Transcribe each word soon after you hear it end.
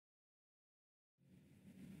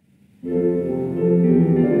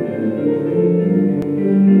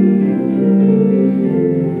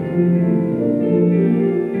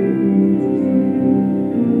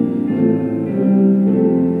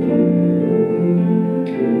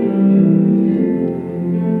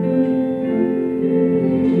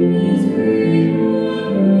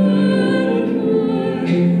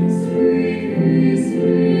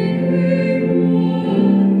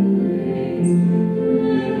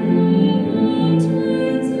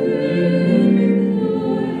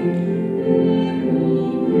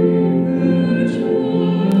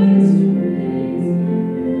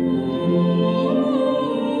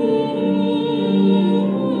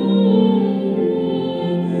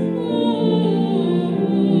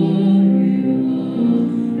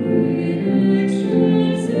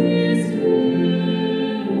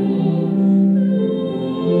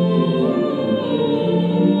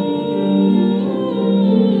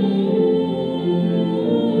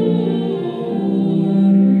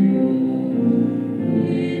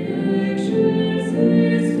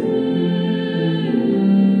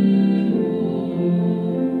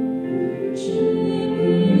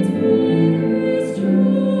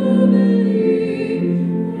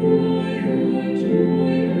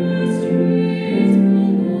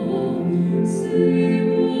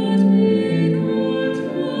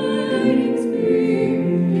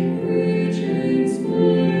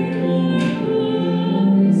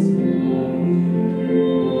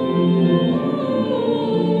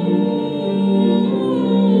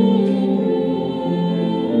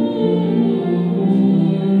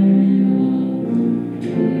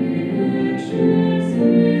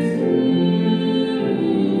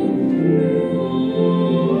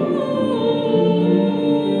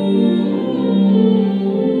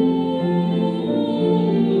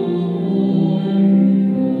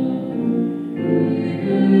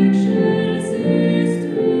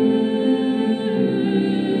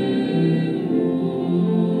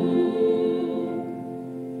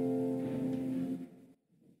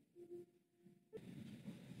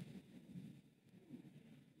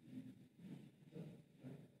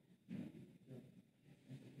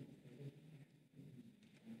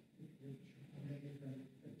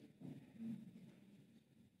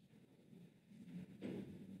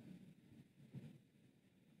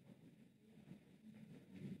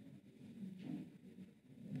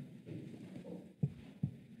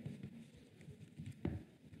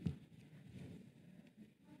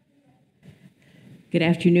Good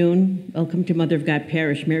afternoon. Welcome to Mother of God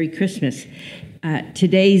Parish. Merry Christmas.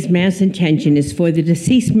 Today's Mass intention is for the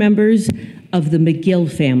deceased members of the McGill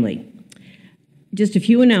family. Just a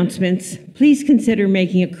few announcements. Please consider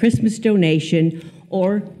making a Christmas donation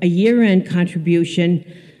or a year-end contribution,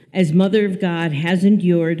 as Mother of God has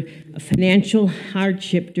endured a financial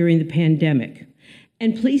hardship during the pandemic.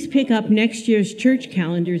 And please pick up next year's church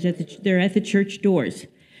calendars. They're at the church doors.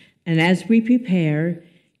 And as we prepare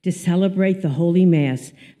to celebrate the Holy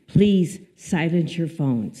Mass, please silence your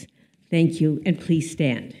phones. Thank you, and please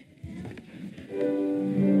stand.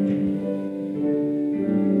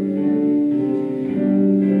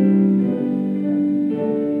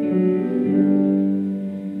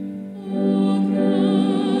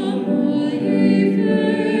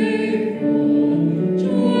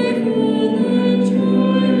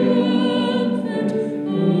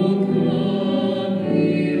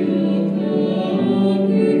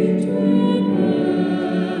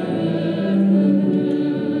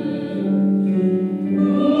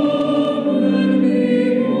 Oh,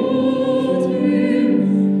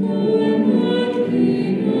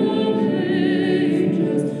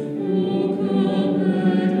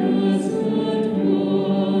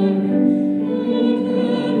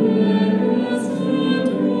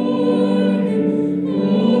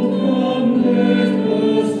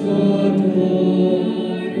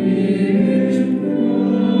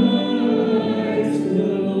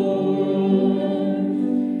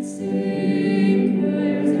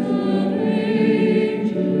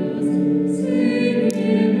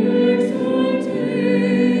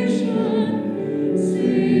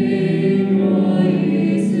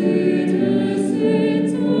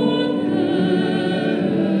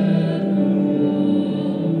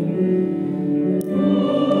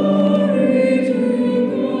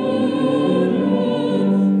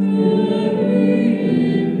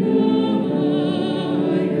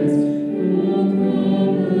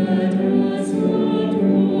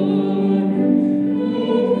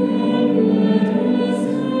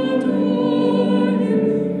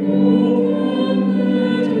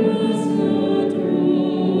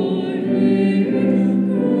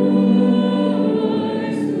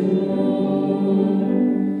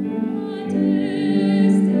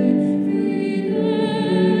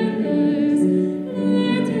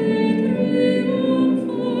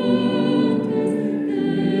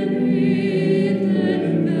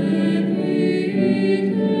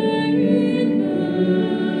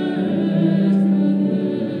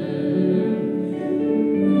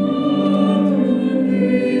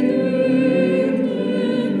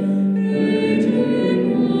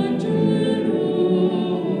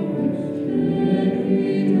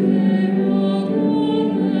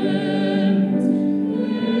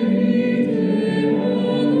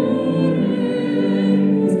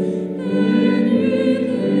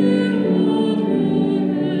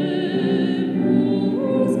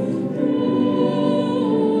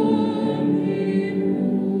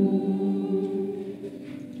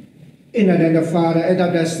 In the name of the Father, and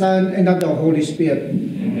of the Son, and of the Holy Spirit.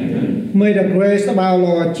 Amen. May the grace of our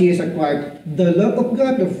Lord Jesus Christ, the love of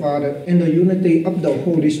God the Father, and the unity of the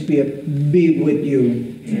Holy Spirit be with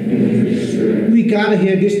you. Amen. We gather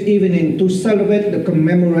here this evening to celebrate the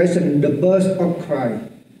commemoration of the birth of Christ,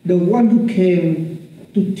 the one who came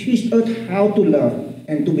to teach us how to love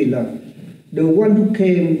and to be loved, the one who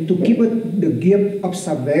came to give us the gift of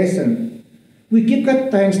salvation. We give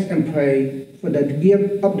God thanks and pray for the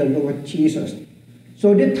gift of the Lord Jesus.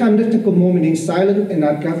 So this time, let's take a moment in silence and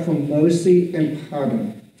ask God for mercy and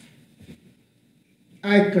pardon.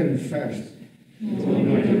 I confess,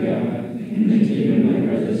 Almighty God, and to you, my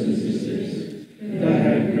brothers and sisters, that I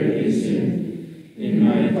have greatly sinned in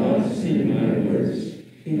my thoughts, in my words,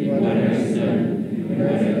 in what I have done, and what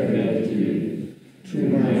I have failed to do, through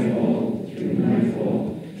my fault,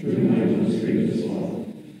 through my most grievous fault.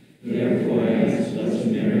 Therefore I ask Blessed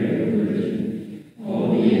Mary, ever Virgin,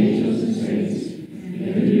 all the angels and saints,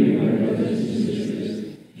 and you, my brothers and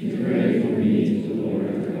sisters, to pray for me to the Lord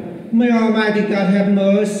our God. May Almighty God have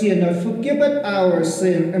mercy and forgive us our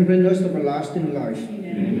sin and bring us to everlasting life.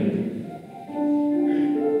 Amen.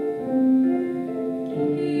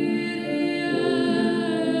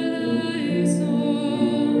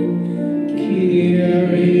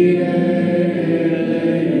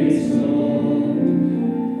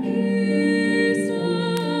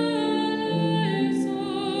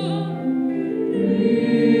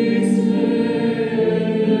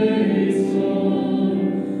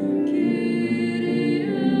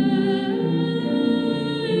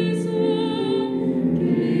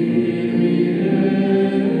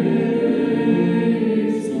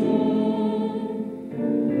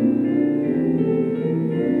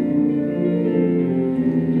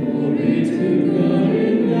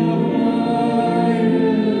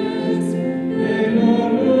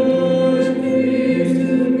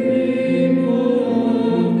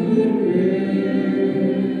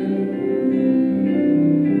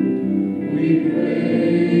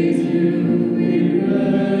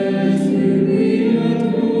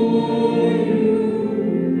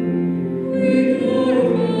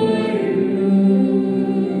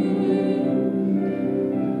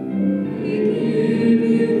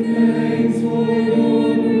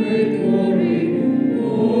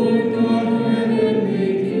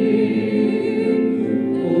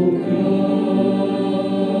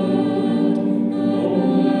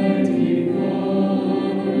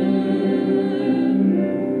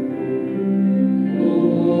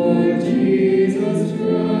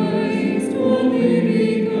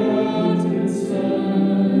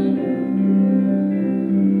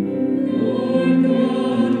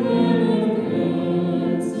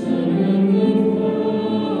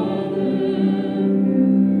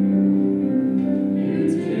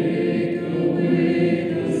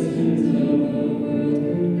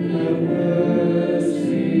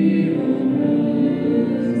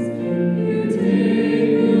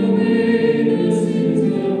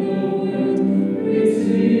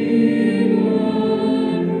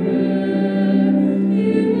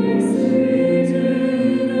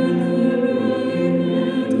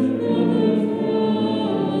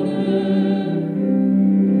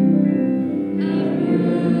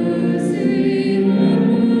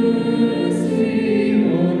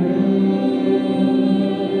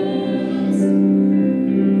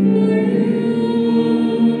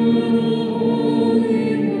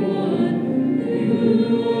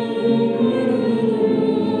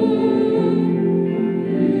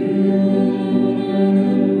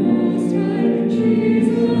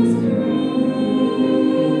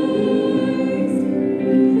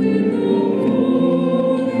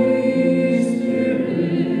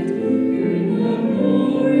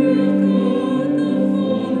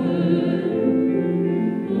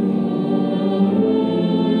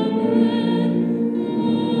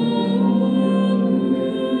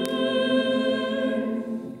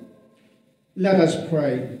 Let us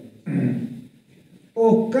pray.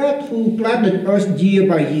 O God, who gladdened us year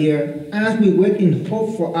by year as we wait in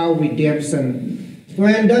hope for our redemption,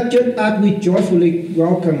 grant that just as we joyfully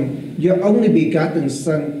welcome your only begotten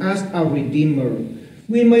Son as our Redeemer,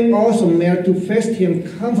 we may also merit to face him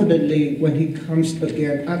confidently when he comes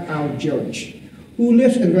again as our Judge, who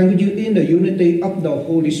lives and reigns with you in the unity of the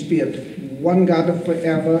Holy Spirit, one God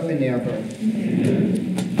forever and ever. Amen.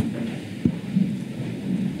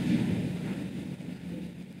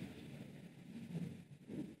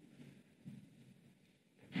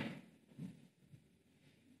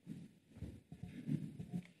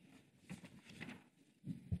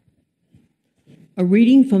 A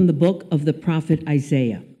reading from the book of the prophet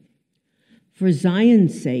Isaiah. For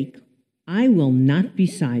Zion's sake, I will not be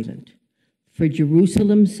silent. For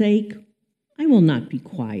Jerusalem's sake, I will not be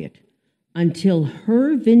quiet until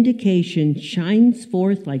her vindication shines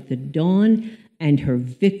forth like the dawn and her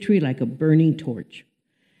victory like a burning torch.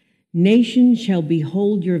 Nations shall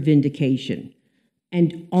behold your vindication,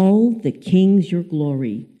 and all the kings your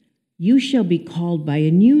glory. You shall be called by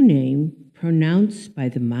a new name pronounced by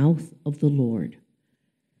the mouth of the Lord.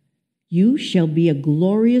 You shall be a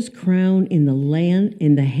glorious crown in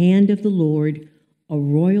the hand of the Lord, a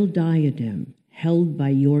royal diadem held by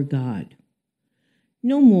your God.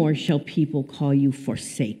 No more shall people call you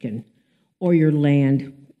forsaken, or your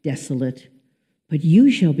land desolate, but you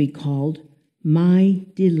shall be called my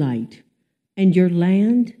delight, and your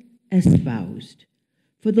land espoused.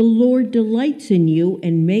 For the Lord delights in you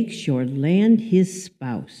and makes your land his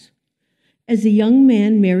spouse. As a young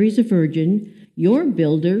man marries a virgin, your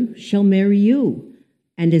builder shall marry you,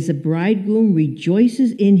 and as a bridegroom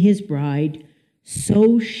rejoices in his bride,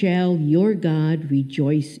 so shall your God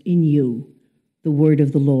rejoice in you. The word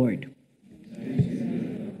of the Lord.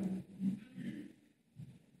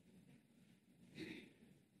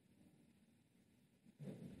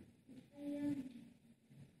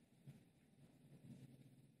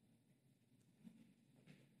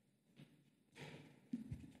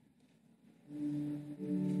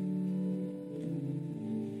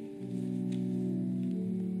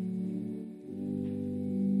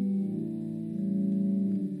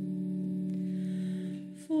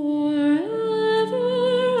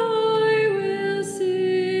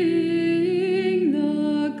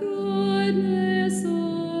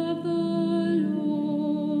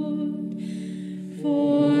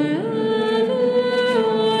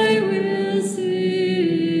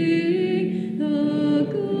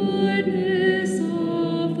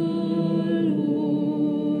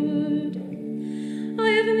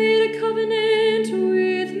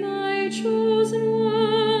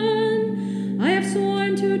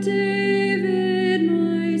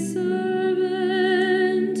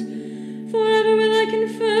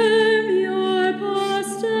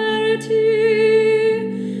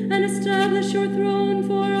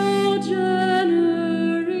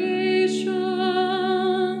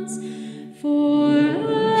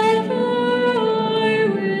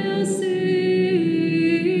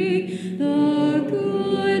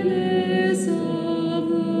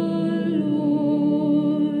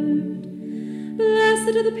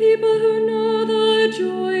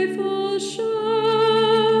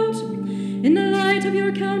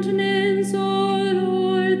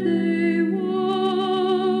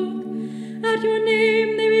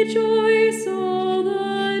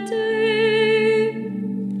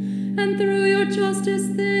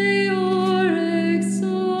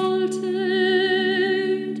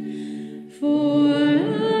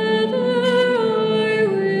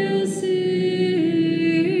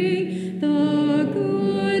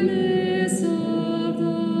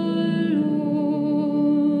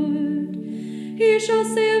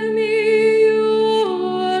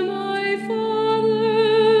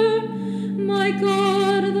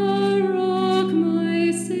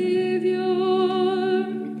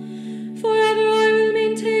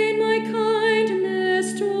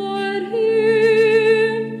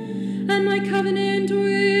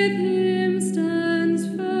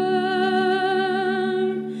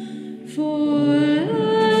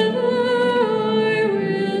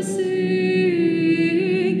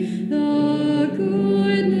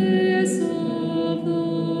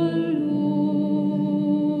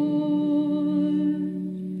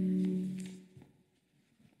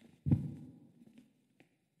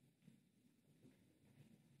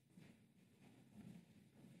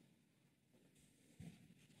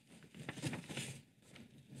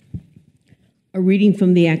 A reading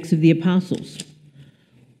from the Acts of the Apostles.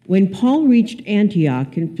 When Paul reached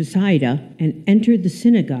Antioch in Pisidia and entered the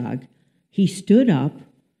synagogue, he stood up,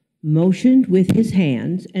 motioned with his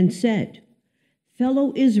hands, and said,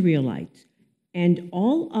 "Fellow Israelites, and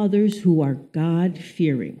all others who are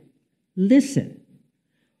God-fearing, listen.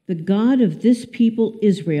 The God of this people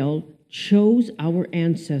Israel chose our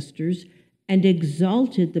ancestors and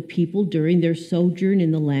exalted the people during their sojourn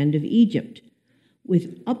in the land of Egypt.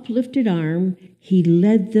 With uplifted arm, he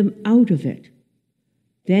led them out of it.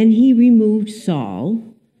 Then he removed Saul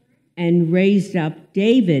and raised up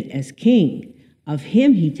David as king. Of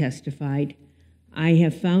him he testified, 'I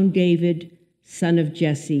have found David, son of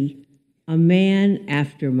Jesse, a man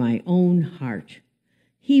after my own heart.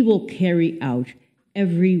 He will carry out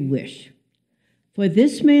every wish.' For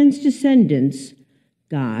this man's descendants,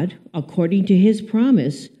 God, according to his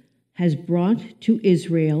promise, has brought to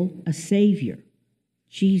Israel a Savior,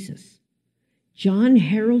 Jesus. John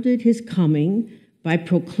heralded his coming by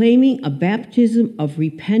proclaiming a baptism of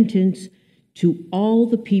repentance to all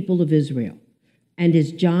the people of Israel. And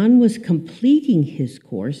as John was completing his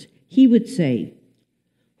course, he would say,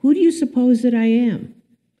 "Who do you suppose that I am?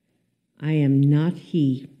 I am not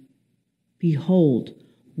he. Behold,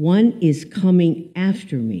 one is coming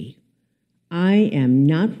after me. I am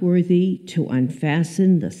not worthy to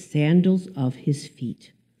unfasten the sandals of his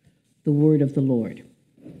feet." The word of the Lord.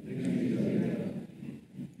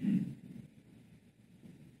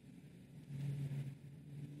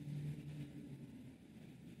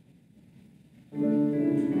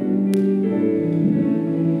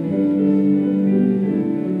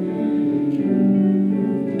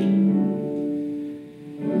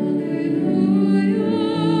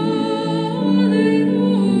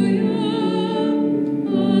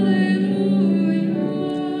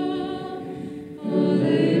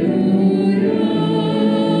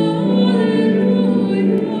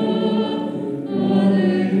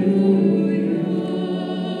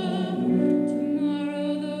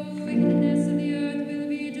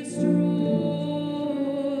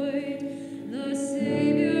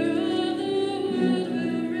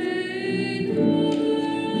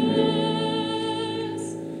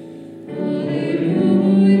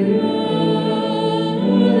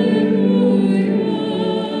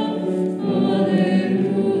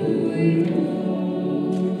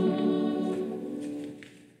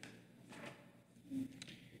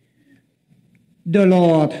 The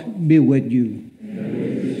Lord be with you.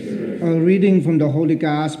 A reading from the Holy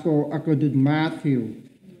Gospel according to Matthew.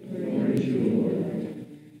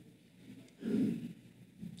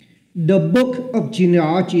 The book of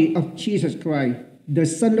genealogy of Jesus Christ, the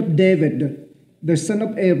son of David, the son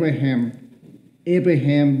of Abraham.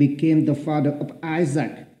 Abraham became the father of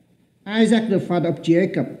Isaac. Isaac the father of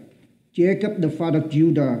Jacob. Jacob the father of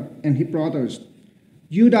Judah and his brothers.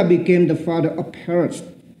 Judah became the father of Perez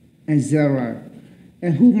and Zerah,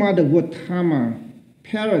 and whose mother was Tamar.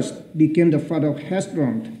 Perez became the father of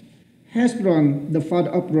Hezron. Hezron the father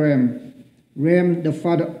of Ram. Ram the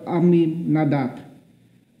father of Amminadab.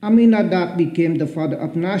 Amminadab became the father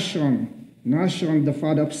of Nahshon. Nahshon the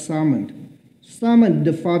father of Salmon. Salmon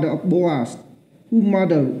the father of Boaz, whose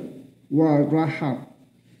mother was Rahab.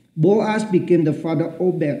 Boaz became the father of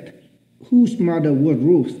Obed, whose mother was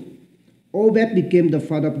Ruth. Obed became the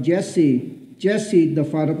father of Jesse. Jesse the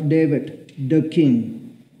father of David, the king.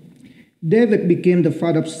 David became the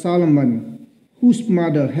father of Solomon, whose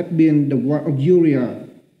mother had been the wife of Uriah.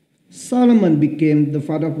 Solomon became the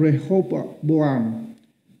father of Rehoboam.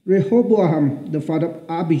 Rehoboam the father of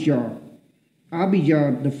Abijah.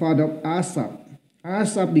 Abijah the father of Asa.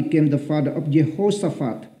 Asa became the father of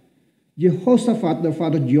Jehoshaphat. Jehoshaphat the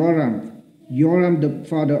father of Joram. Joram the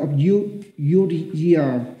father of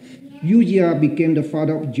Uzziah. Uzziah became the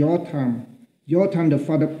father of Jotham. Jotham the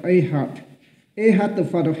father of Ahaz. Ahaz the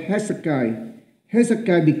father of Hezekiah.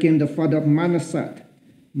 Hezekiah became the father of Manasseh.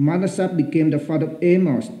 Manasseh became the father of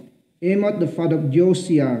Amos. Amos the father of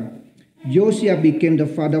Josiah. Josiah became the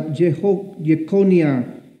father of Jeconiah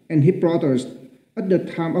and his brothers at the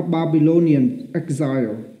time of Babylonian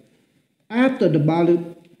exile. After the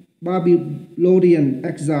Babylonian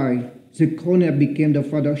exile, Jeconiah became the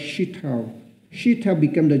father of Shealtiel. Shealtiel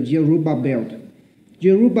became the Zerubbabel.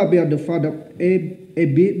 Zerubbabel the father of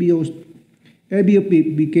Abiud.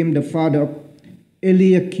 Abiud became the father of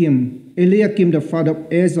Eliakim. Eliakim the father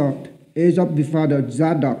of Azor. Azor the father of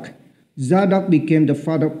Zadok. Zadok became the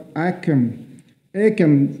father of Achim.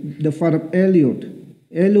 Achim the father of Eliud.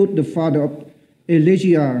 Eliud the father of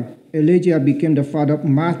Elijah. Elijah became the father of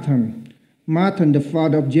Mathan. Mathan the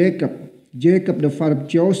father of Jacob. Jacob the father of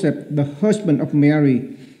Joseph, the husband of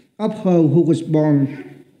Mary, of her who was born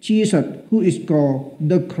Jesus, who is called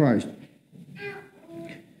the Christ.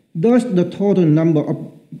 Thus the total number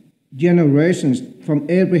of generations from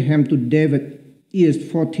Abraham to David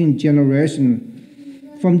is 14 generations.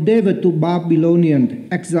 From David to Babylonian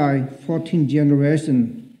exile, 14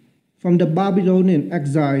 generations. From the Babylonian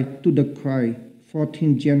exile to the Christ,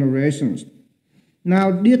 14 generations.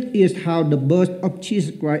 Now this is how the birth of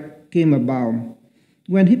Jesus Christ came about.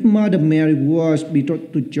 When his mother Mary was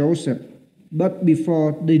betrothed to Joseph, but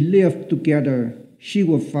before they lived together, she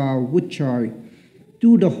was found with child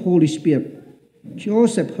through the Holy Spirit.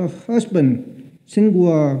 Joseph, her husband, since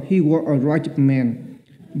he was a righteous man,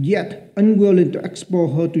 yet unwilling to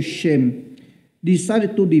expose her to shame,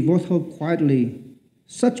 decided to divorce her quietly.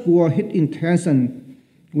 Such was his intention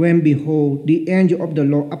when, behold, the angel of the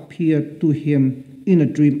Lord appeared to him in a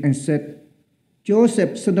dream and said,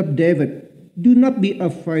 "Joseph, son of David, do not be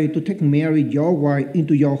afraid to take Mary, your wife,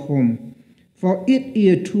 into your home, for it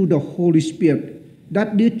is through the Holy Spirit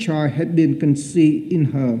that this child had been conceived in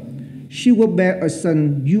her. She will bear a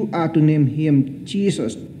son. You are to name him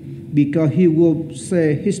Jesus, because he will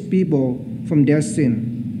save his people from their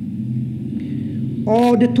sin.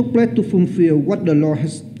 All this took place to fulfill what the Lord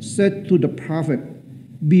has said to the prophet.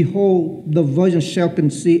 Behold, the virgin shall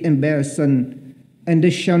conceive and bear a son, and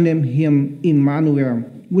they shall name him Emmanuel,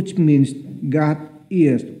 which means God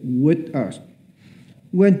is with us.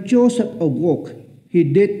 When Joseph awoke, he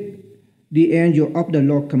did the angel of the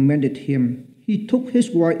Lord commanded him. He took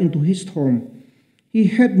his wife into his home. He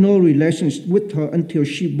had no relations with her until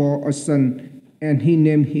she bore a son, and he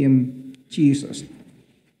named him Jesus.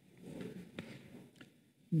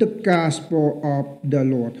 The Gospel of the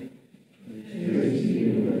Lord. Praise to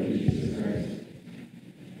you, Lord Jesus Christ.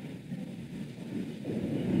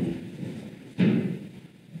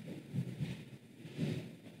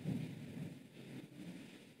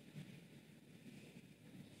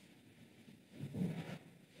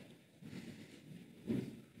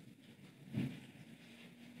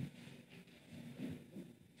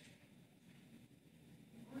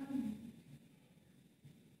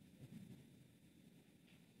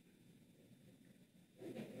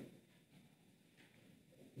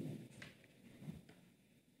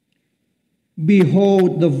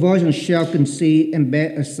 Behold, the virgin shall conceive and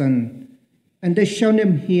bear a son, and they shall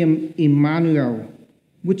name him Emmanuel,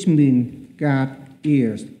 which means God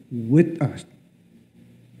is with us.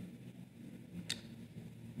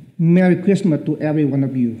 Merry Christmas to every one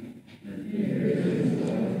of you.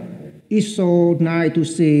 It's so nice to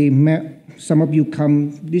see some of you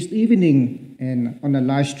come this evening and on the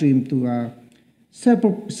live stream to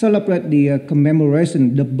celebrate the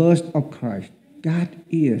commemoration, the birth of Christ. God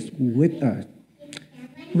is with us.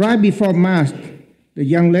 Right before Mass, the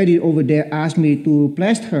young lady over there asked me to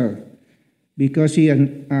bless her because she is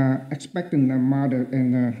expecting a mother,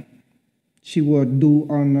 and she will do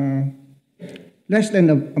on less than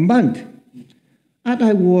a month. And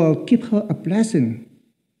I will give her a blessing.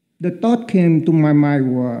 The thought came to my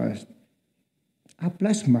mind was, I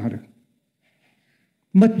bless mother,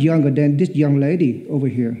 much younger than this young lady over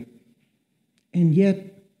here, and yet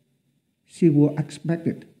she was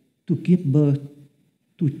expected to give birth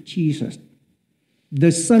to Jesus,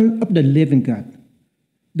 the Son of the living God,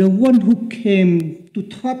 the one who came to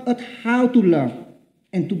taught us how to love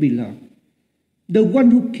and to be loved, the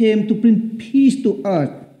one who came to bring peace to us,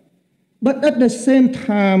 but at the same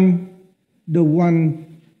time, the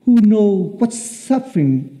one who knows what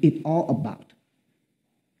suffering is all about.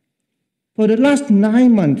 For the last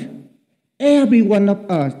 9 months, every one of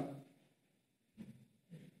us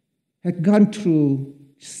had gone through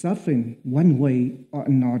suffering one way or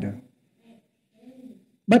another.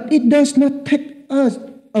 But it does not take us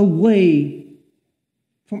away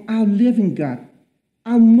from our living God,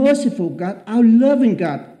 our merciful God, our loving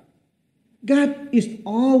God. God is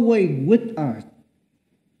always with us.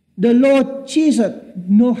 The Lord Jesus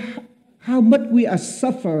knows how much we are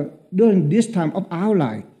suffering during this time of our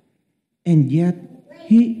life, and yet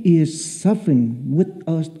He is suffering with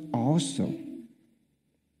us also.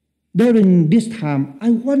 During this time,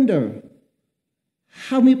 I wonder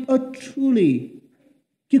how many of us truly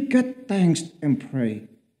give God thanks and pray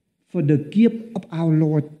for the gift of our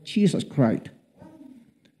Lord Jesus Christ.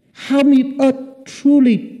 How many of us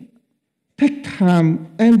truly take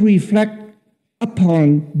time and reflect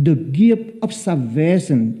upon the gift of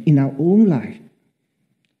salvation in our own life?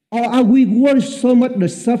 Or are we worried so much the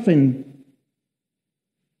suffering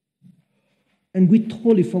and we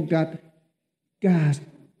totally forgot God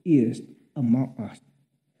is among us?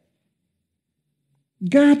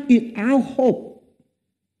 God is our hope.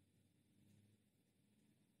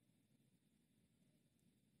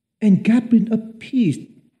 And God brings us peace.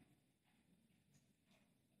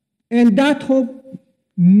 And that hope,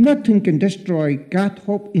 nothing can destroy God's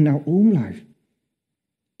hope in our own life,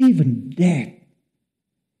 even death.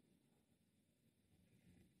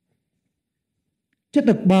 Just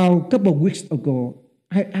about a couple of weeks ago,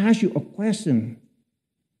 I asked you a question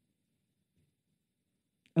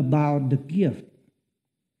about the gift.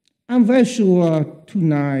 I'm very sure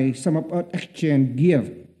tonight some of us exchange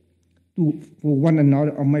gift for one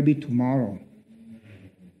another, or maybe tomorrow.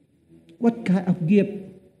 What kind of gift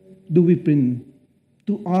do we bring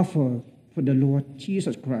to offer for the Lord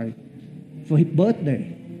Jesus Christ for His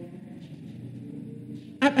birthday?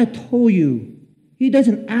 As I told you, He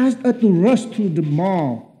doesn't ask us to rush to the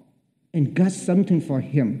mall and get something for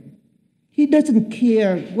Him. He doesn't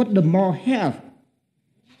care what the mall have.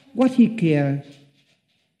 What He cares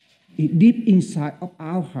is deep inside of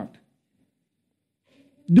our heart.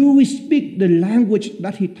 Do we speak the language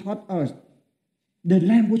that He taught us, the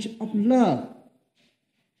language of love,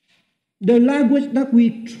 the language that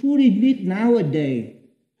we truly need nowadays,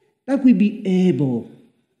 that we be able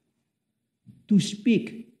to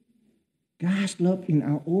speak God's love in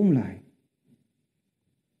our own life.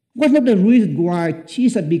 One of the reasons why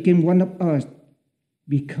Jesus became one of us,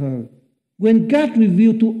 because when God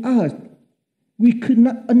revealed to us, we could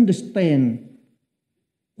not understand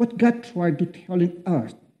what God tried to tell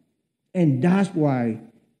us. And that's why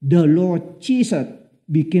the Lord Jesus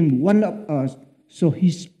became one of us, so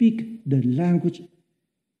he speaks the language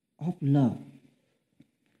of love.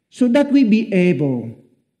 So that we be able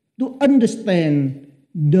to understand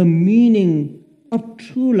the meaning of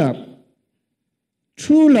true love.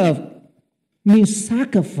 True love means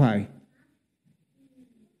sacrifice.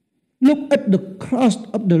 Look at the cross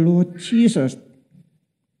of the Lord Jesus.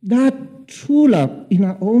 That true love in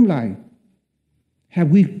our own life. Have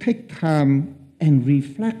we take time and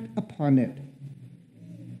reflect upon it?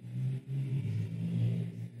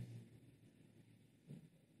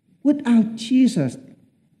 Without Jesus,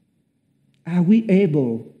 are we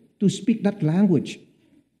able to speak that language?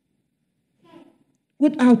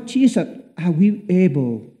 Without Jesus, are we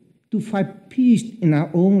able to find peace in our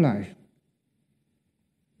own life?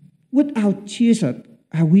 Without Jesus,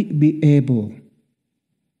 are we be able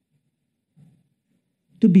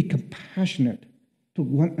to be compassionate to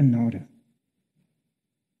one another?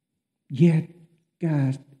 Yet,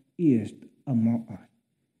 God is among us.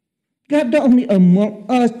 God not only among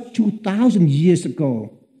us 2,000 years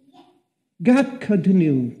ago, God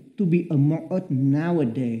continues to be among us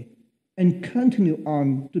nowadays and continue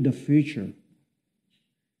on to the future.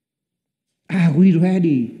 Are we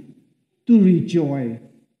ready to rejoice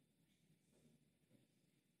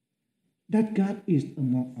that God is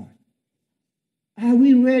among us? Are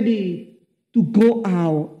we ready to go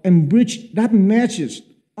out and preach that message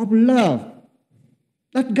of love,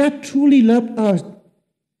 that God truly loves us?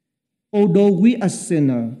 Although we are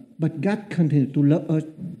sinners, but God continues to love us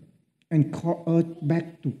and call us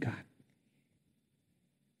back to God.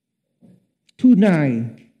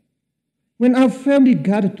 Tonight, when our family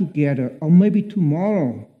gather together, or maybe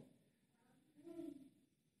tomorrow,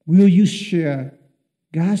 will you share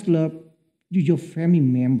God's love to your family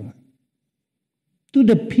member, to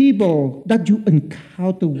the people that you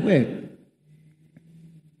encounter with?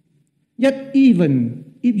 Yet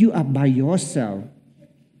even if you are by yourself,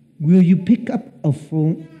 will you pick up a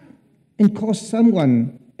phone and call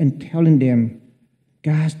someone and telling them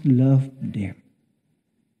God loves them?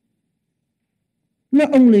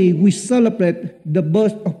 Not only we celebrate the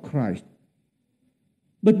birth of Christ,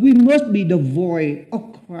 but we must be the voice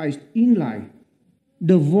of Christ in life,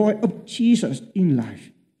 the voice of Jesus in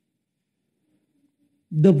life,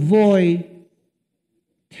 the voice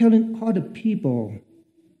telling other people,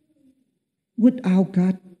 without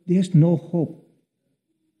God, there's no hope.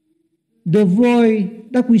 The voice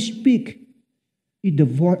that we speak is the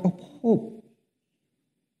voice of hope,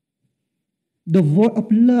 the voice of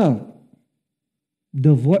love,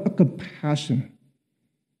 the voice of compassion,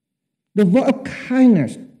 the voice of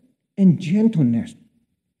kindness and gentleness.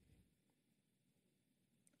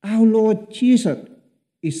 Our Lord Jesus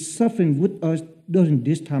is suffering with us during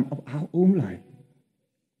this time of our own life.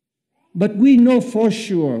 But we know for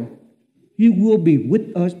sure He will be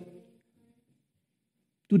with us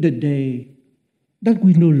to the day that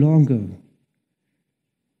we no longer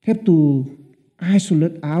have to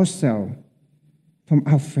isolate ourselves from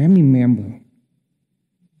our family member,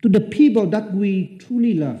 to the people that we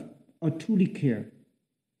truly love or truly care.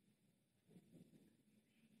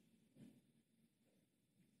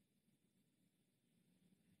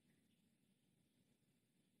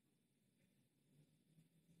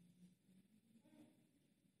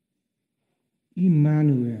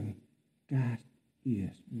 Emmanuel, God is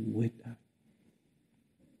with us.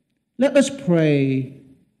 Let us pray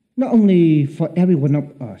not only for every one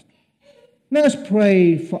of us. Let us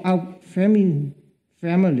pray for our family.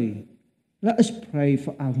 Let us pray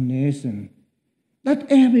for our nation.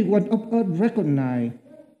 Let every one of us recognize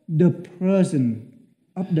the presence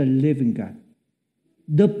of the living God,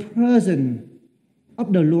 the presence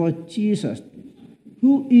of the Lord Jesus,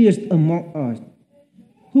 who is among us,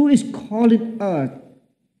 who is calling us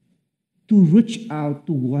to reach out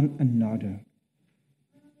to one another.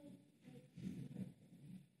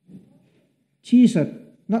 Jesus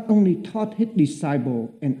not only taught his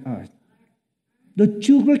disciples and us the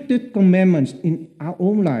two greatest commandments in our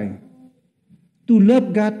own life, to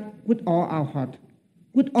love God with all our heart,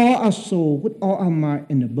 with all our soul, with all our mind,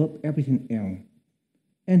 and above everything else.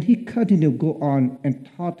 And he continued to go on and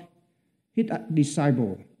taught his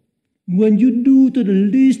disciples, when you do to the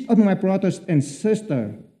least of my brothers and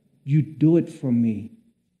sisters, you do it for me.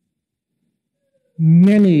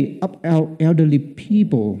 Many of our elderly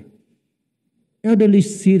people, elderly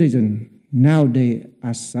citizens nowadays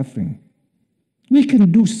are suffering. We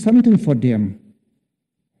can do something for them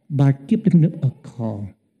by giving them a call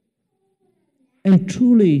and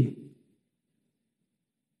truly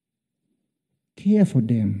care for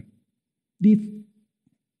them deep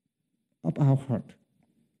of our heart.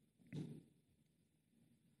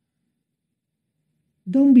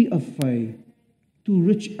 Don't be afraid to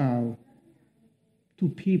reach out to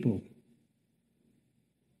people.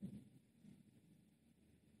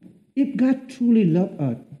 If God truly loved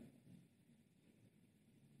us,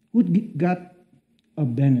 would God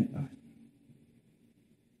abandon us?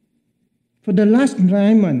 For the last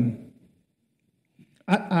 9 months,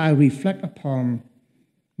 I reflect upon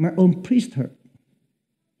my own priesthood.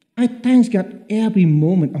 I thank God every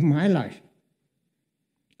moment of my life.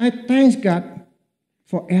 I thank God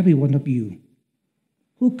for every one of you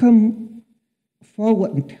who come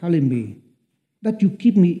forward and telling me that you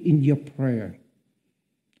keep me in your prayer.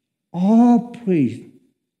 All priests,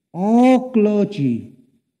 all clergy,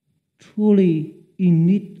 truly in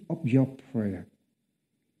need of your prayer.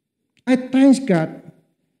 I thank God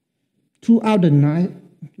throughout the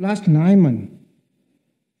last 9 months,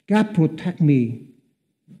 God protect me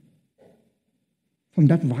from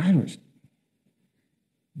that virus.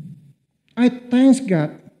 I thank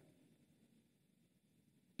God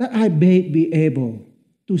that I may be able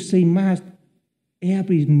to say Mass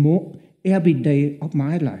every day of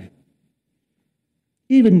my life.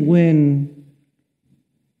 Even when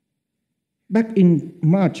back in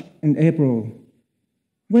March and April,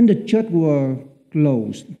 when the church were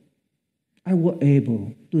closed, I was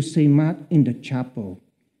able to say Mass in the chapel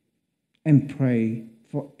and pray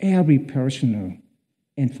for every parishioner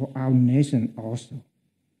and for our nation also.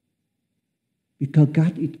 Because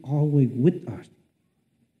God is always with us.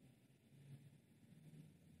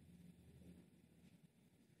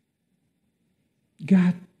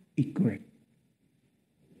 God is great.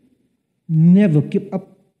 Never give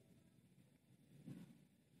up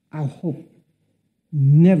our hope.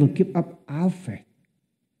 Never give up our faith.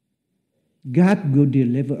 God will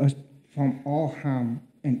deliver us from all harm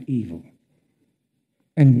and evil.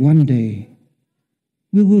 And one day,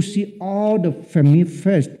 we will see all the family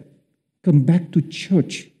first come back to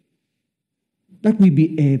church, that we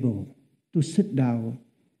be able to sit down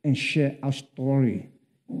and share our story.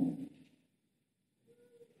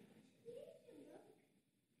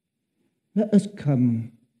 Let us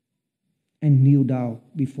come and kneel down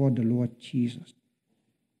before the Lord Jesus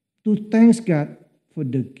to thank God for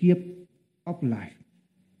the gift of life,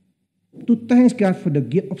 to thank God for the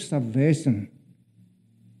gift of salvation,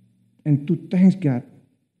 and to thank God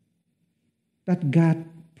that God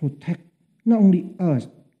protects not only us,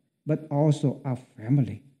 but also our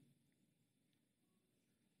family.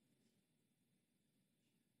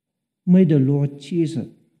 May the Lord Jesus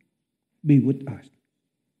be with us.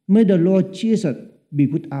 May the Lord Jesus be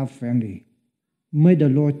with our family. May the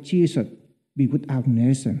Lord Jesus be with our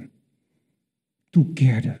nation.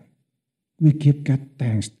 Together, we give God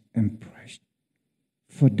thanks and praise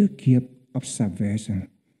for the gift of salvation,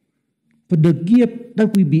 for the gift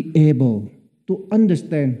that we be able to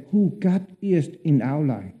understand who God is in our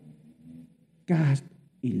life. God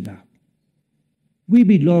is love. We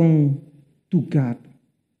belong to God.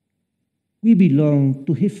 We belong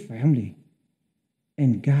to His family.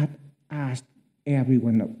 And God asked every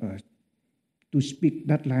one of us to speak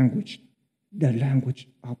that language, the language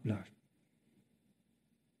of love.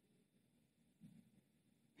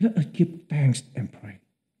 Let us give thanks and pray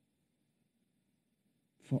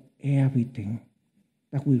for everything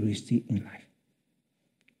that we receive in life.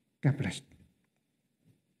 God bless.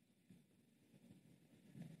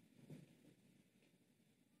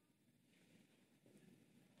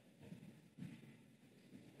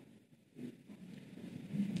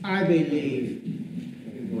 I believe.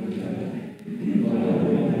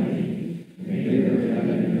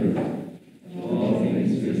 All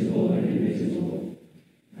things visible and invisible.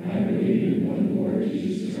 I believe in one Lord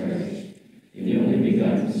Jesus Christ, the only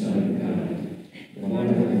begotten Son of God, one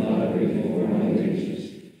of the Father before all ages,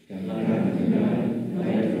 God from God,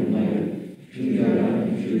 light from light, true God from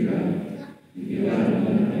true God, begotten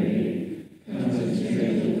unmade,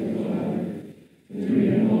 consubstantial with the Father, through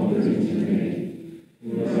Him all things were made, who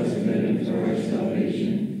was and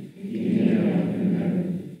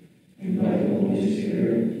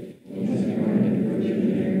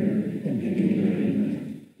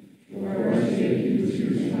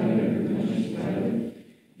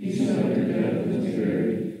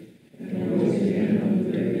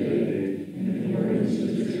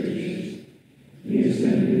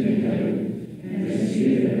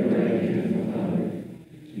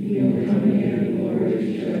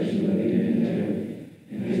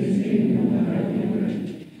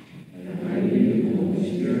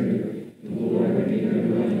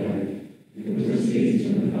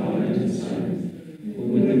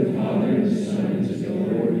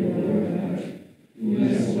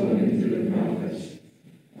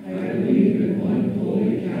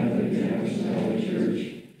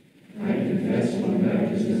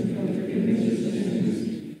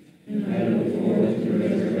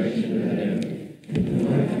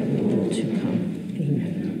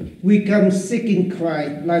We come seeking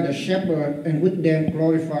Christ like the shepherd, and with them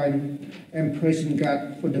glorifying and praising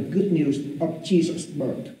God for the good news of Jesus'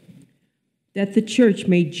 birth. That the church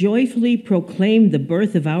may joyfully proclaim the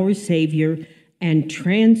birth of our Savior and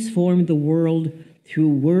transform the world through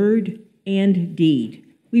word and deed.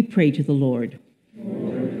 We pray to the Lord.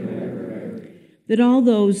 That all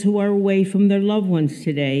those who are away from their loved ones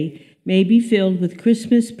today may be filled with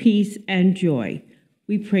Christmas peace and joy.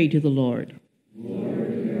 We pray to the Lord.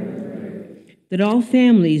 That all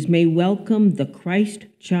families may welcome the Christ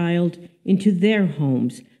child into their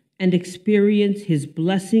homes and experience his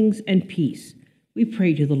blessings and peace. We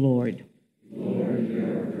pray to the Lord.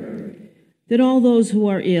 That all those who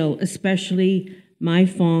are ill, especially Mai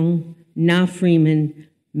Fong, Na Freeman,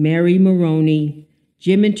 Mary Maroney,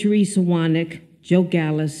 Jim and Teresa Wanick, Joe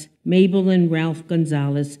Gallus, Mabel and Ralph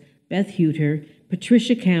Gonzalez, Beth Huter,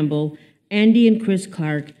 Patricia Campbell, Andy and Chris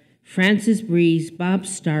Clark, Francis Breeze, Bob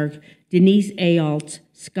Stark, Denise Aalt,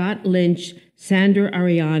 Scott Lynch, Sandra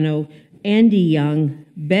Ariano, Andy Young,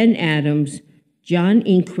 Ben Adams, John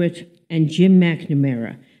Inkrit, and Jim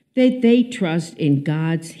McNamara, that they trust in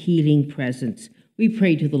God's healing presence. We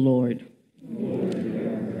pray to the Lord.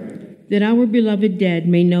 That our beloved dead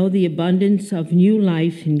may know the abundance of new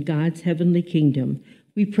life in God's heavenly kingdom.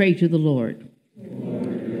 We pray to the Lord.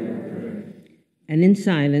 And in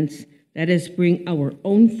silence, let us bring our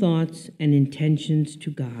own thoughts and intentions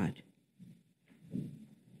to God.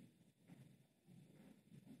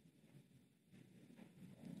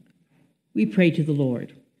 We pray to the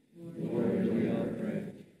Lord.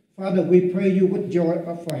 Father, we pray you with joy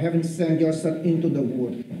for having sent your Son into the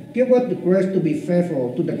world. Give us the grace to be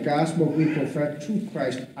faithful to the gospel we profess through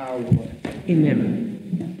Christ our Lord. Amen.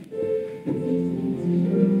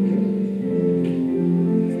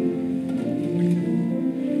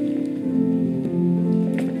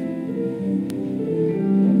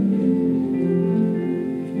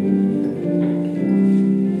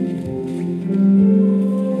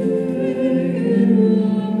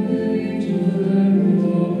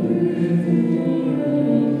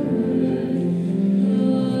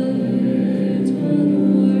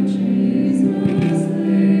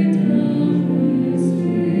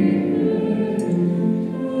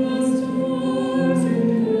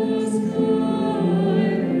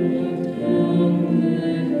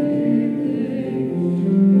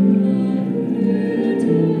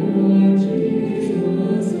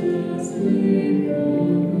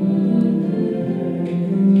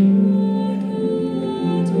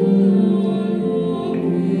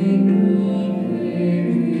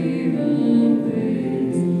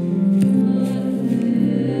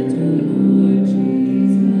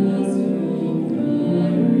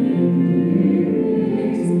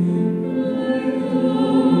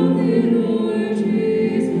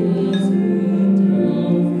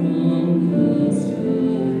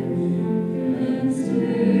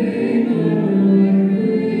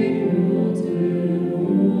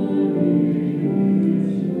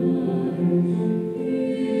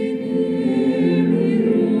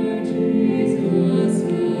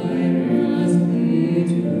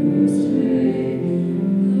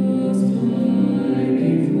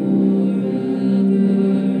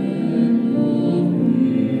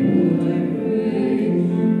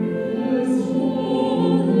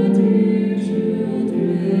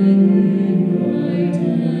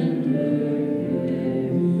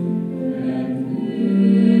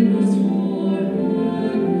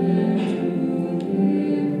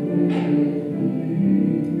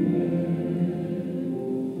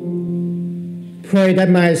 Pray that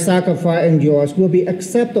my sacrifice and yours will be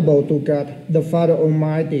acceptable to God, the Father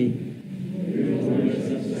Almighty.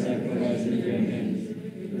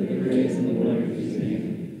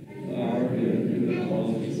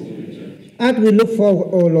 As we look forward,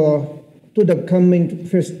 O Lord, to the coming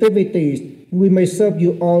festivities, we may serve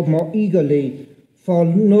you all more eagerly, for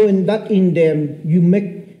knowing that in them you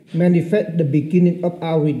make manifest the beginning of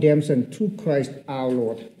our redemption through Christ our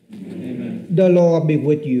Lord. Amen. The Lord be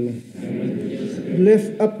with you.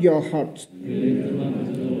 Lift up your hearts.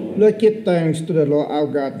 Let's give thanks to the Lord our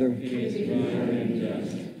God.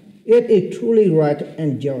 It is truly right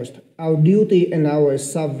and just, our duty and our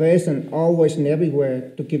salvation always and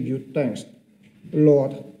everywhere to give you thanks.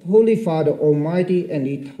 Lord, Holy Father, Almighty and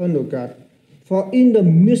eternal God, for in the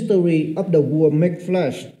mystery of the Word made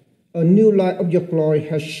flesh, a new light of your glory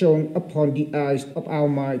has shone upon the eyes of our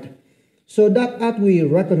mind, so that as we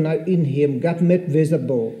recognize in him God made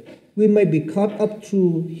visible, we may be caught up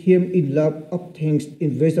through him in love of things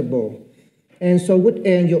invisible. And so with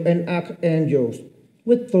angels and archangels,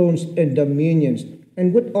 with thrones and dominions,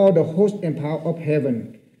 and with all the host and power of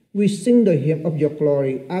heaven, We sing the hymn of your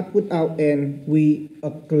glory, and without end we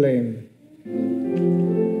acclaim.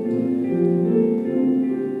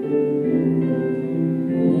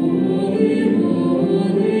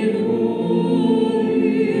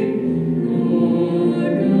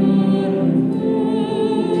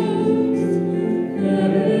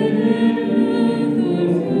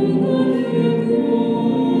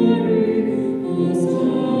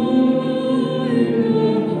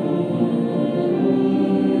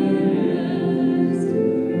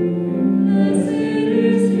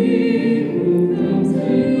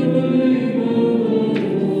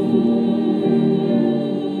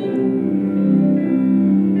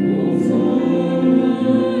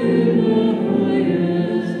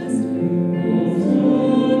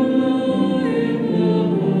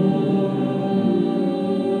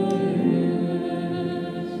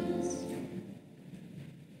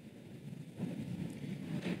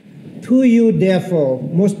 To you, therefore,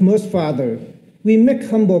 most Father, we make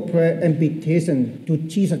humble prayer and petition to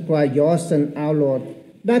Jesus Christ, your Son, our Lord,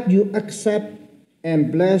 that you accept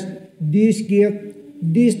and bless this gift,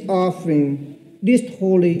 this offering, these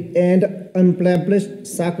holy and unblemished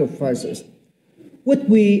sacrifices, which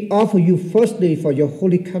we offer you firstly for your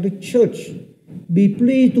Holy Catholic Church. Be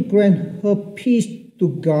pleased to grant her peace to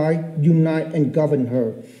guide, unite, and govern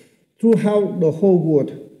her throughout the whole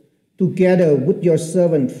world, together with your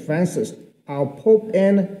servant Francis, our Pope,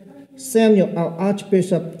 and Samuel, our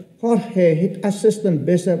Archbishop, Jorge, his assistant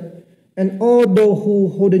bishop, and all those who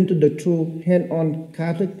hold into the true hand-on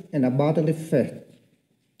Catholic and apostolic faith.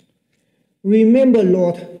 Remember,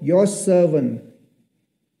 Lord, your servant,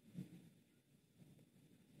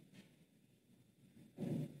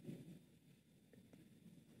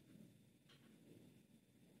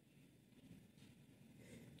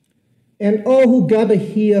 and all who gather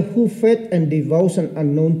here whose faith and devotion are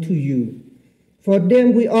known to you. For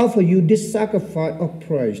them we offer you this sacrifice of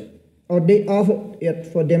praise, or they offer it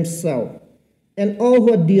for themselves, and all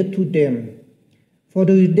who are dear to them, for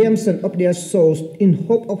the redemption of their souls in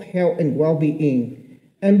hope of health and well-being,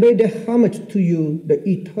 and pay their homage to you, the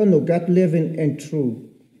eternal God, living and true.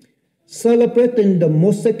 Celebrating the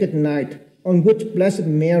most sacred night on which Blessed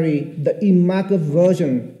Mary, the Immaculate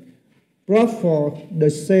Virgin, brought forth the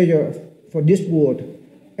Savior for this world,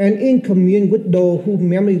 and in communion with those whose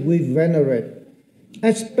memory we venerate,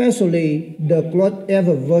 especially the Glorious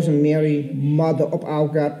Ever Virgin Mary, Mother of our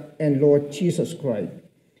God and Lord Jesus Christ,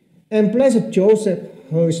 and Blessed Joseph,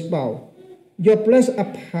 her spouse, your blessed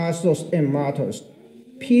apostles and martyrs,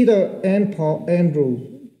 Peter and Paul,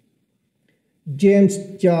 Andrew, James,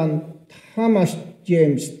 John, Thomas,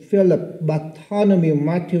 James, Philip, Bartholomew,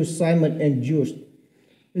 Matthew, Simon, and Judas,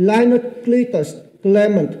 Linus, Cletus,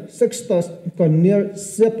 Clement, Sixtus,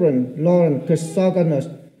 Cornelius, Cyprian, Lawrence,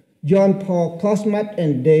 Chrysogonus, John Paul, Cosmas,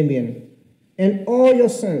 and Damien, and all your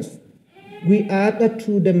saints. We ask that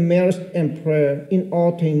through the merits and prayer in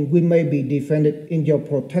all things we may be defended in your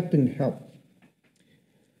protecting help.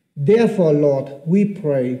 Therefore, Lord, we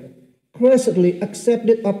pray, graciously accept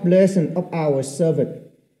the blessing of our servant,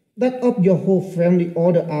 that of your whole family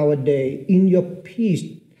order our day in your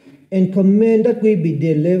peace, and command that we be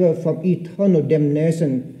delivered from eternal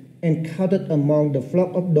damnation and counted among the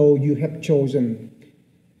flock of those you have chosen.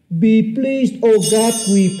 Be pleased, O God,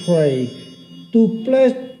 we pray, to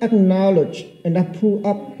bless, acknowledge, and approve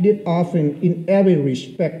of this offering in every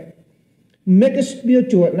respect. Make it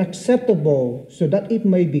spiritual and acceptable, so that it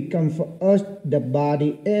may become for us the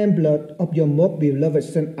body and blood of your most beloved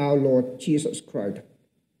Son, our Lord Jesus Christ.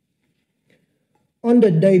 On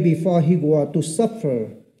the day before he was to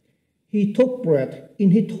suffer, he took bread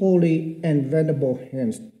in his holy and venerable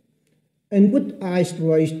hands, and with eyes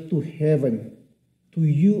raised to heaven, to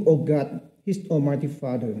you, O God, his almighty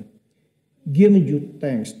Father, giving you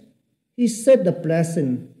thanks, he said the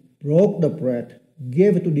blessing, broke the bread,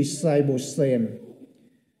 gave it to the disciples, saying,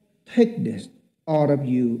 "Take this, all of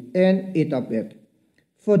you, and eat of it,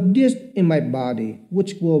 for this is my body,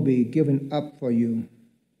 which will be given up for you."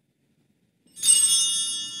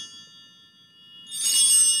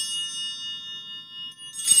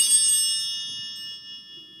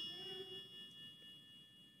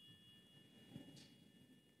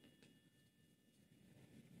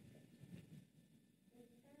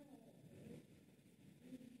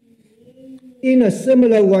 In a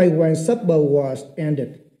similar way, when supper was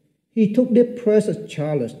ended, he took the precious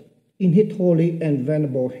chalice in his holy and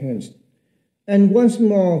venerable hands, and once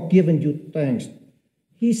more giving you thanks,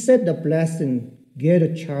 he said the blessing, gave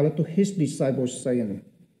the chalice to his disciples, saying,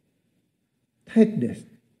 "Take this,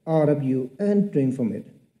 all of you, and drink from it,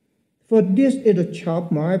 for this is the cup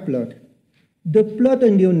of my blood, the blood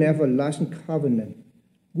of the new and everlasting covenant,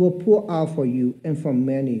 will pour out for you and for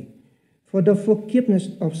many for the forgiveness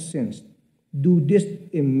of sins. Do this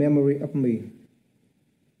in memory of me.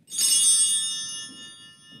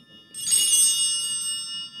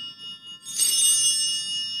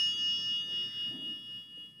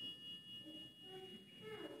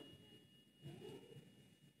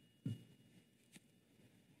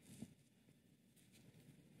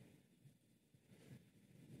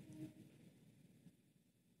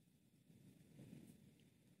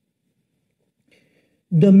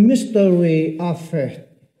 The mystery of faith.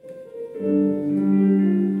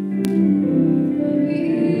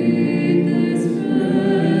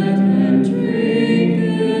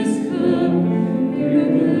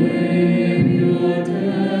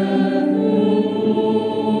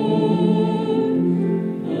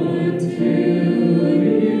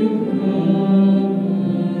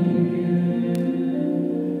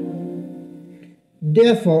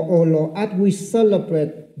 Therefore, O Lord, as we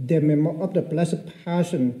celebrate the memory of the Blessed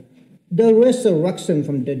Passion, the resurrection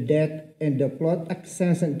from the dead, and the blood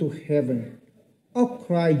ascension to heaven, of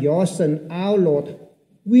Christ your Son, our Lord,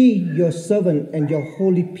 we, your servant and your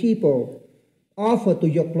holy people, offer to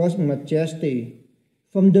your glorious majesty,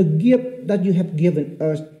 from the gift that you have given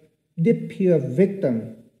us, the pure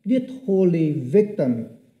victim, the holy victim,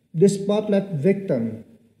 the spotless victim,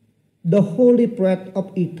 the holy bread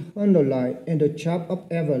of eternal life, and the cup of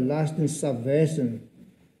everlasting salvation.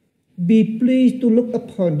 Be pleased to look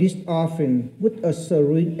upon this offering with a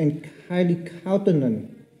serene and kindly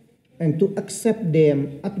countenance, and to accept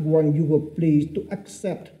them at once you were pleased to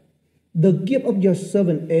accept the gift of your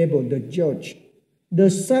servant Abel the judge, the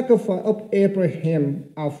sacrifice of Abraham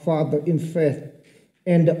our father in faith,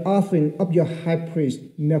 and the offering of your high priest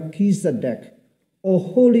Melchizedek, O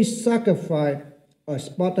holy sacrifice, a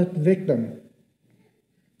spotless victim.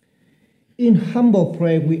 In humble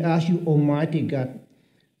prayer we ask you, Almighty God,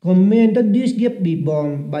 command that this gift be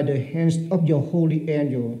borne by the hands of your holy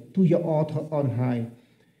angel to your altar on high,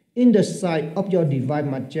 in the sight of your divine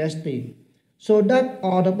majesty, so that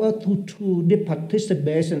all of us who through the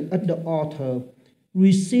participation at the altar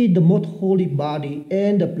receive the most holy body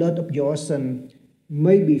and the blood of your Son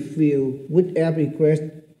may be filled with every grace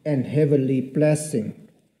and heavenly blessing.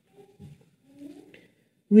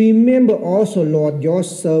 Remember also, Lord, your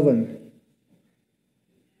servant,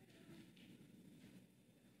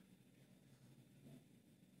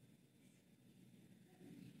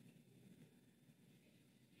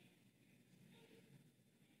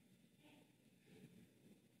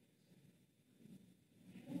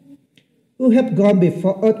 who have gone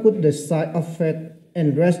before us with the sight of faith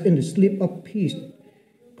and rest in the sleep of peace.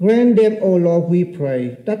 Grant them, O Lord, we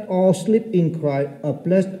pray, that all sleep in Christ are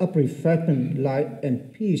blessed of refreshment, light,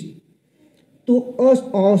 and peace. To us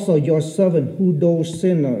also, your servant, who those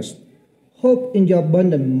sinners, hope in your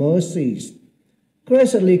abundant mercies.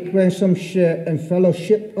 Graciously grant some share and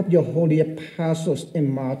fellowship of your holy apostles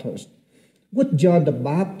and martyrs, with John the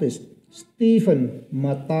Baptist, Stephen,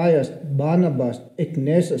 Matthias, Barnabas,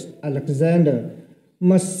 Ignatius, Alexander,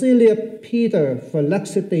 Marsilia, Peter,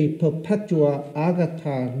 Felicity, Perpetua,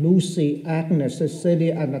 Agatha, Lucy, Agnes,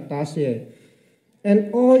 Cecilia, and Nastasia,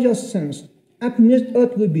 and all your saints. Amidst us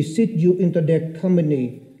we beseech you into their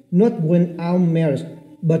company, not when our merits,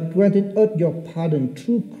 but granting us your pardon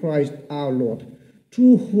through Christ our Lord,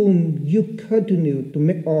 through whom you continue to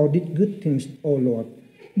make all these good things, O Lord.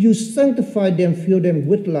 You sanctify them, fill them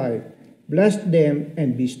with life, bless them,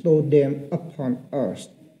 and bestow them upon us.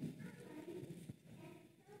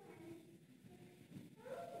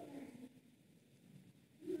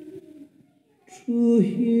 Through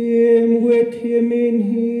him, with him,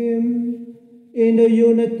 in the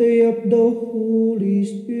unity of the Holy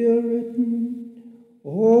Spirit,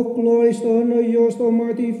 all glory and honor yours,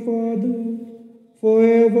 Almighty Father,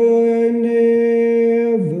 forever and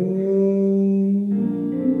ever.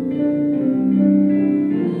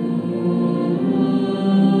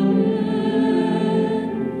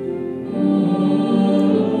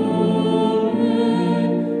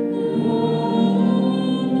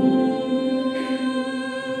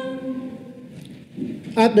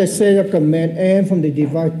 At the same command and from the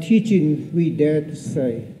divine teaching, we dare to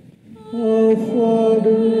say, Our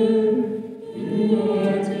Father, who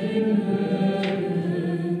art in heaven,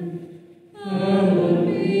 hallowed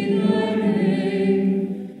be thy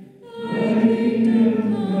name. Thy kingdom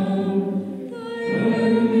come,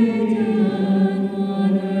 thy will be done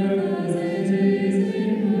on earth as it is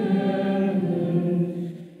in heaven.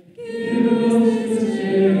 Give us this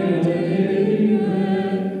day our daily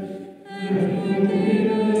bread, and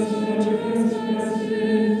forgive us our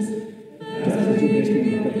trespasses, as we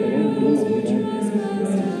forgive those who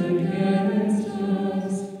trespass against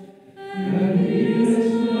us.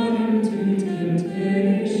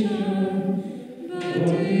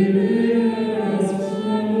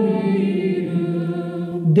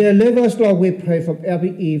 Deliver us, Lord, we pray, from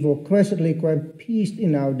every evil. Graciously grant peace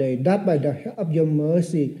in our day, that by the help of your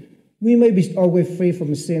mercy we may be always free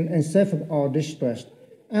from sin and safe from all distress,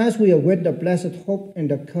 as we await the blessed hope and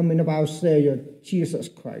the coming of our Savior, Jesus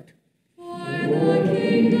Christ. For the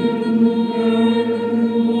kingdom, the power, and the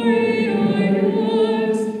glory are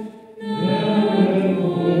yours, now and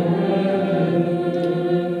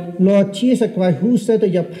forever. Lord Jesus Christ, who said to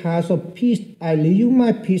your apostle, "Peace I leave you,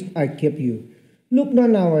 my peace I give you," look not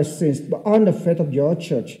on our sins, but on the faith of your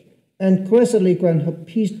church, and graciously grant her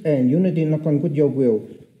peace and unity in accordance with your will,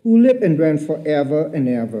 who live and reign forever and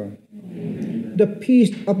ever. Amen. The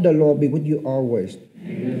peace of the Lord be with you always.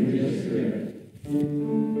 And with your spirit.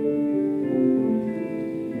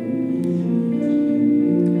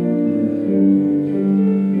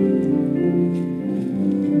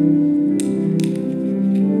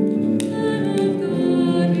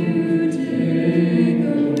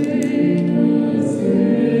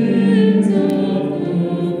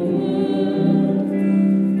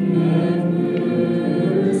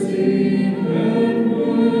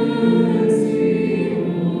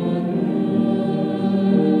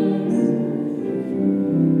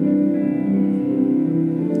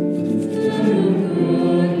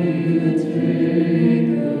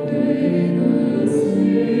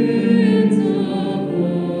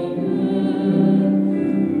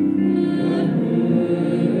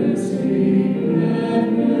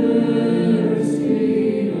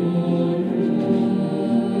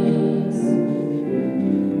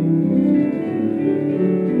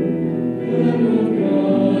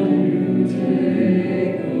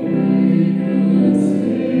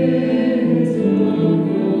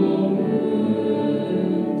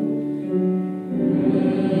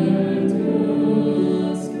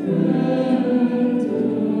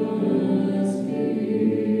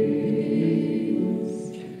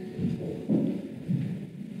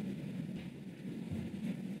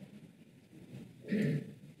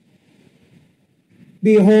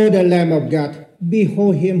 Behold the Lamb of God.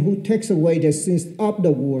 Behold him who takes away the sins of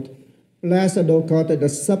the world. Blessed, O God, the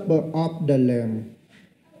supper of the Lamb.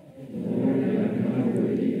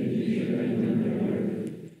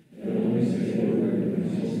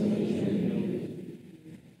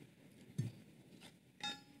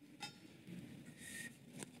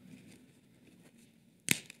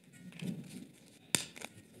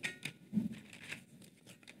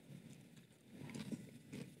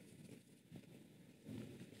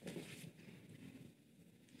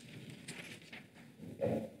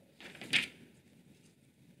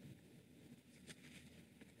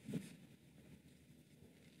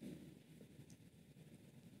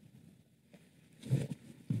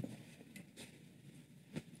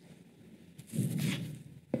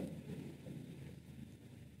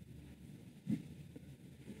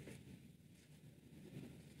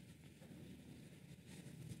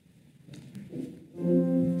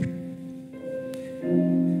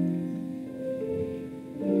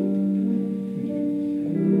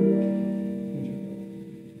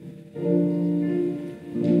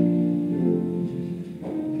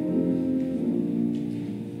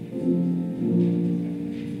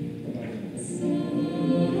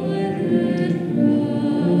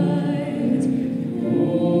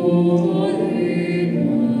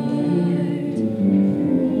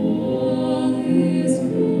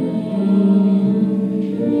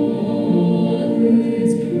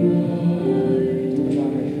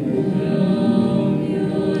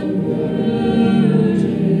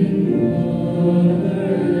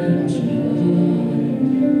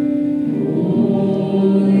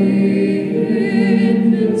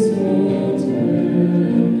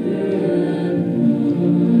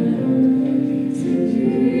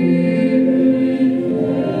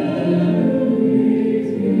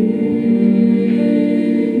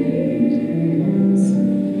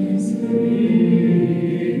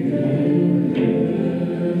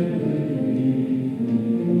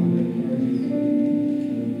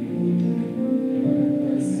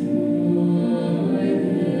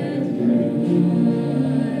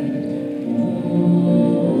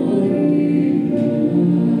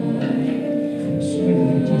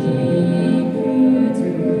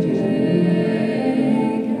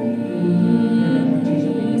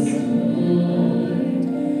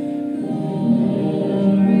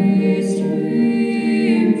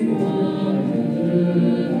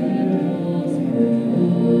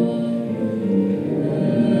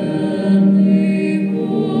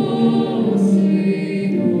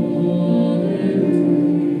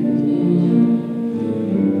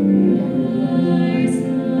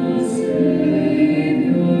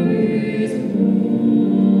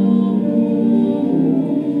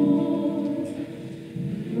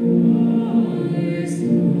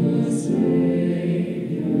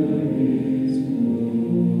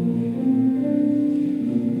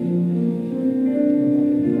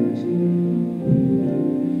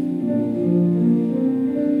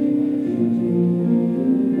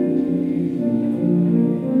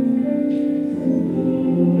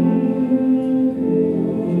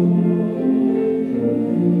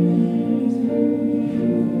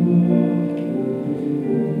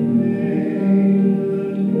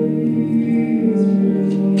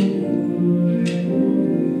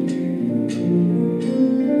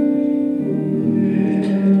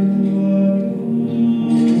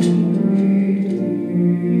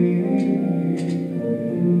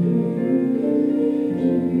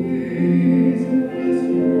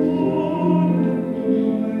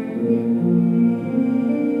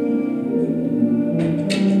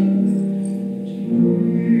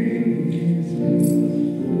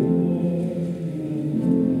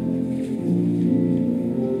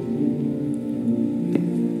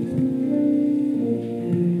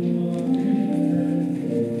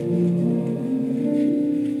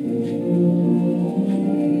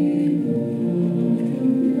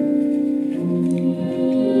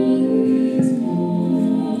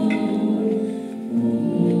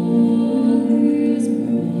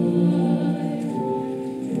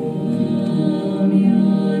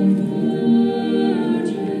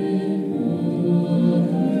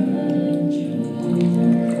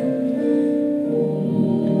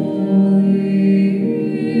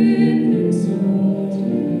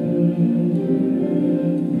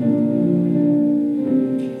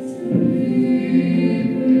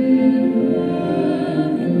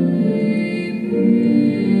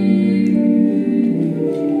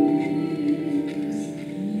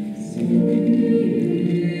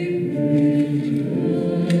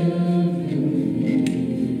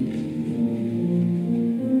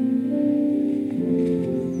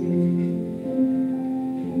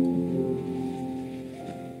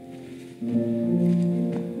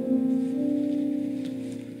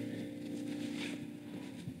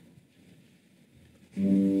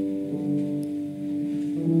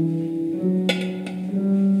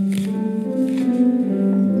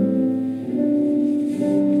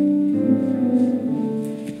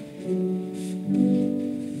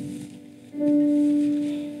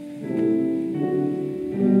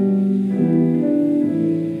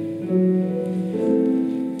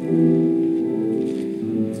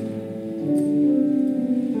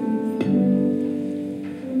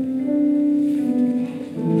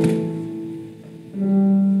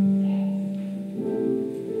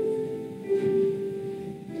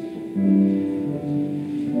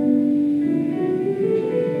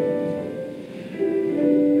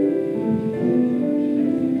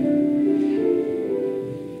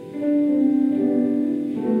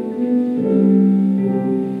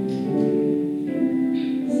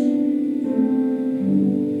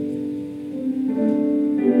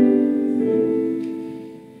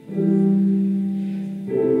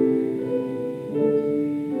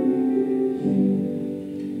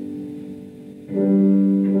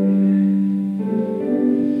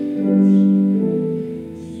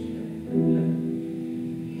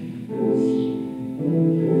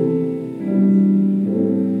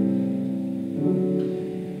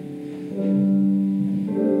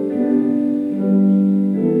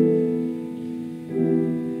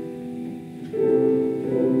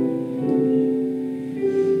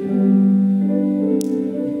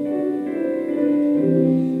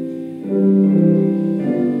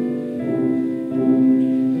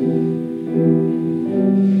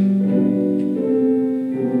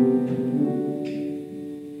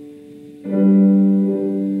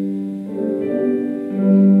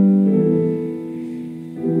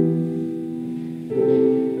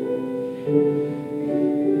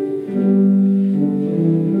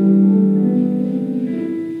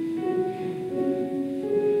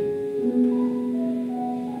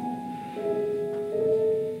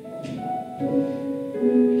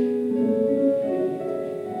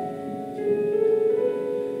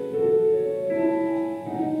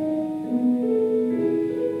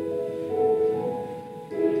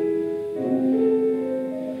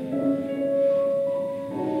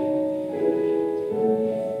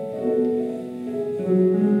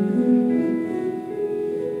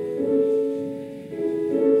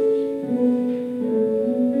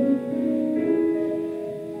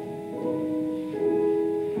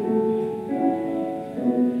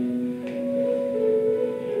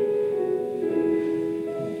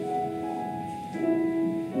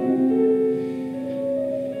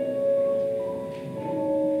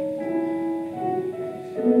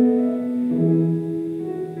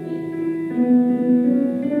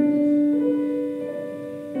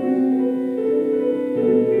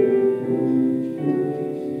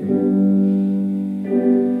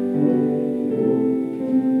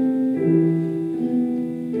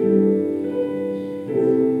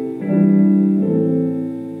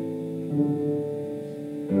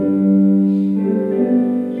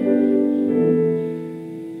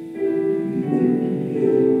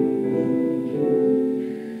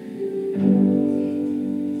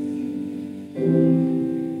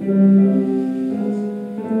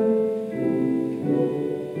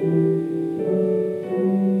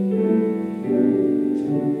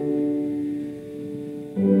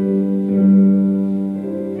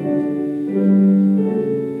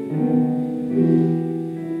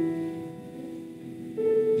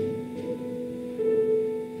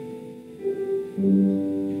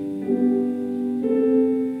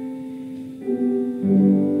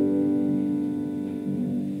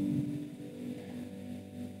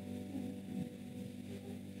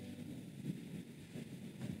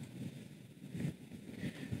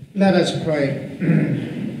 Let us pray.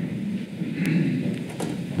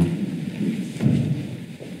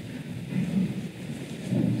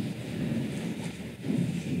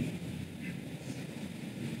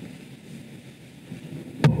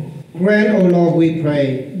 Grant, O Lord, we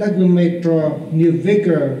pray, that we may draw new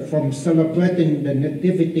vigor from celebrating the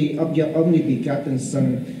nativity of your only begotten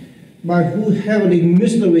Son, by whose heavenly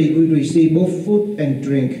mystery we receive both food and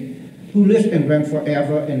drink, who lives and reigns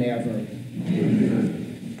forever and ever. Amen.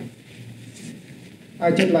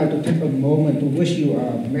 I'd just like to take a moment to wish you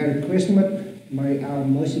a Merry Christmas. May our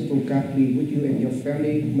merciful God be with you and your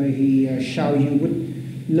family. May He shower you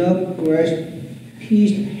with love, grace,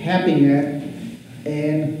 peace, happiness,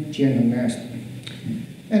 and gentleness.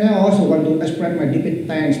 And I also want to express my deepest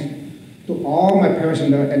thanks to all my parents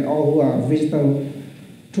and all who are visitors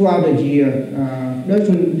throughout the year. That's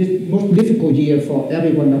the most difficult year for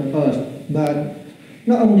every one of us. But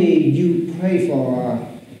not only you pray for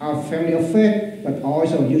our family of faith, but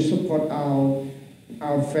also you support our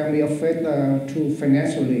family of faith through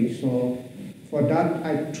financially. So for that,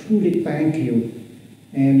 I truly thank you.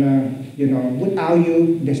 And without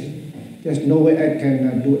you, there's no way I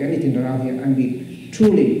can do anything around here. I mean,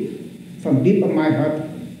 truly, from deep of my heart,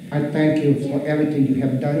 I thank you for everything you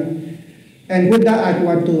have done. And with that, I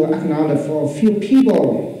want to acknowledge for a few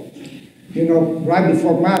people, right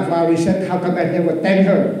before Mark, Valerie said, how come I never thank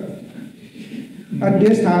her? At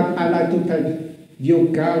this time, I'd like to thank Joe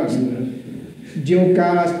Gallas. Joe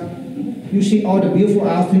Gallas, you see all the beautiful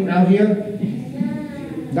outfits out here?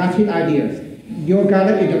 That's his idea. Joe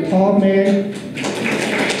Gallas is a tall man.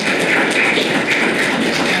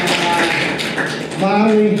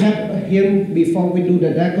 Valerie helped him before we do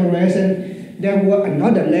the decoration. There was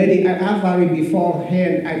another lady, I asked Valerie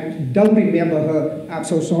beforehand, I don't remember her. I'm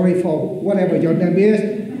so sorry for whatever your name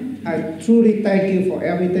is. I truly thank you for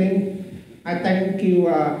everything. I thank you,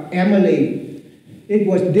 Emily. It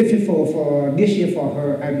was difficult for this year for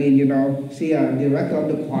her. I mean, she director of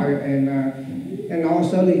the choir, and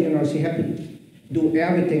also, she had to do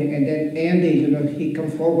everything. And then Andy, he come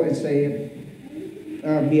forward and say,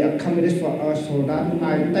 be a committed for us. So that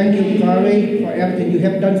I thank you, Valerie, for everything you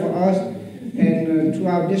have done for us and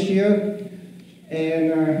throughout this year.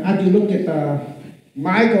 And as you look at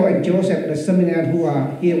Michael and Joseph, the seminary who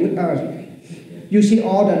are here with us, you see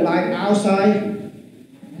all the light outside.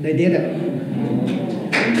 They did it.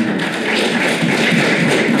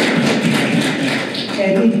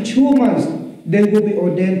 And in 2 months, they will be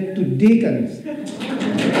ordained to deacons.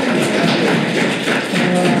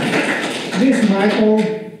 This Michael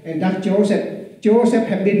and that Joseph. Joseph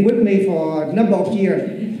have been with me for a number of years.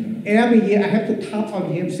 Every year I have to tap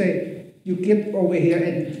on him, say, you get over here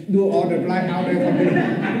and do all the light out there for me.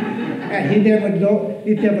 And he never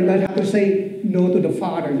learned how to say no to the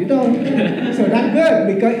Father, So that's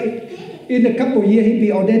good, because in a couple of years he'll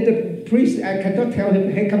be ordained a priest. I cannot tell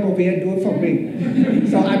him, hey, come over here and do it for me.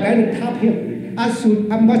 So I better tap him as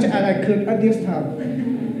much as I could at this time.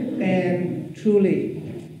 And truly,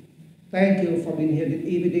 thank you for being here this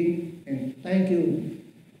evening, and thank you.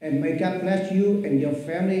 And may God bless you and your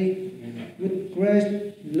family with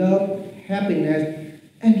grace, love, happiness,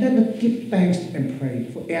 and let us give thanks and pray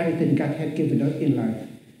for everything God has given us in life.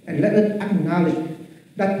 And let us acknowledge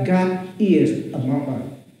that God is among us.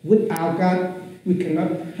 Without God, we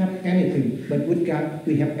cannot have anything, but with God,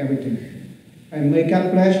 we have everything. And may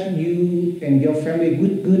God bless you and your family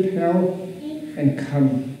with good health, and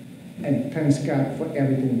come and thanks God for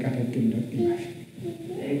everything God has given us in life.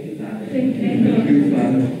 Thank you, Father. Thank you,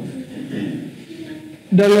 Father.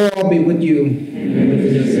 The Lord be with you.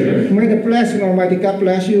 May the blessing of Almighty God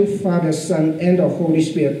bless you, Father, Son, and the Holy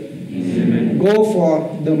Spirit. Amen. Go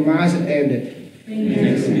for the Mass ended.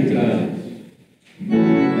 Thanks be to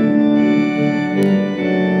God.